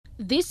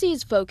This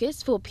year's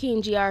focus for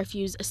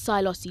PNGRFU's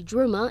Silosi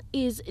Druma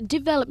is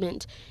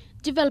development,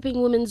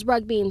 developing women's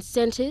rugby in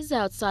centres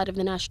outside of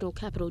the National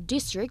Capital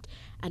District,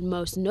 and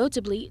most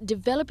notably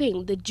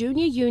developing the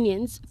junior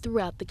unions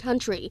throughout the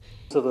country.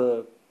 So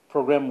the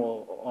program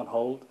was on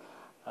hold,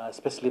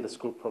 especially the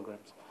school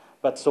programs.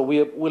 But so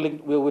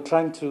we're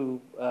trying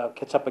to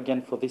catch up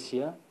again for this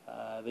year.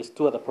 There's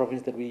two other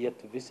provinces that we're yet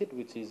to visit,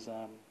 which is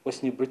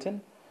West New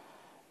Britain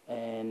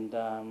and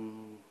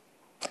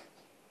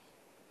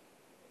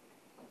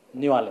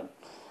New Ireland.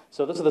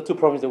 So those are the two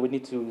provinces that we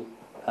need to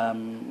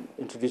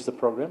introduce the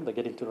program, the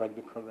Get Into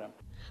Rugby program.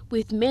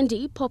 With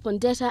Mendi,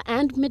 Popondetta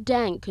and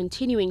Madang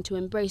continuing to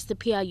embrace the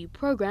PRU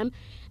program,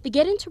 the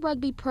Get Into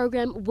Rugby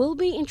program will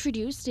be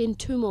introduced in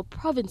two more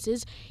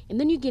provinces in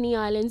the New Guinea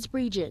Islands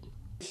region.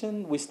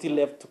 We still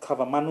have to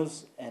cover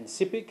Manus and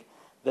Sepik.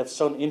 They've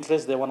shown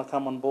interest, they want to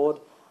come on board.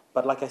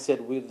 But like I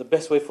said, the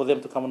best way for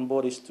them to come on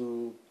board is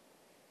to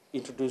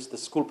introduce the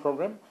school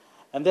program,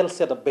 and they'll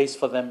set a base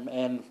for them,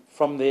 and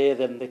from there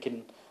then they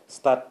can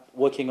start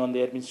working on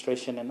the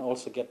administration and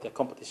also get their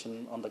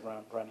competition on the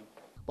ground running.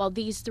 While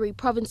these three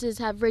provinces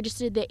have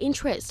registered their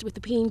interest with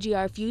the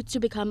PNGRFU to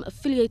become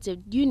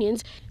affiliated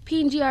unions,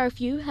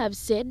 PNGRFU have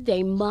said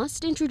they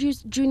must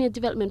introduce junior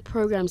development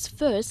programs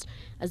first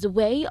as a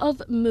way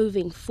of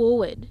moving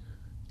forward.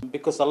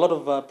 Because a lot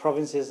of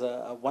provinces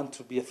want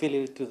to be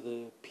affiliated to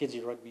the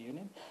PNG Rugby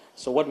Union,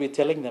 so what we're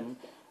telling them,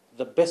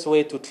 the best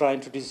way to try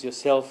and introduce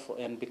yourself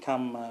and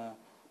become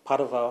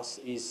part of us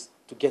is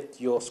to get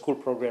your school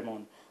program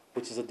on,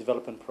 which is a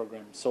development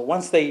program. So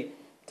once they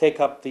take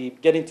up the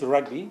Get Into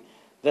Rugby,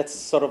 that's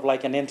sort of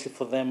like an entry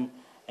for them,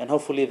 and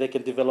hopefully they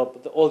can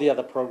develop all the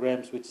other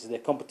programs, which is their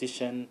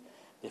competition,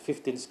 the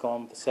 15s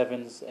comp, the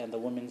 7s and the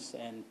women's,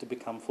 and to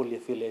become fully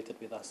affiliated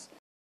with us.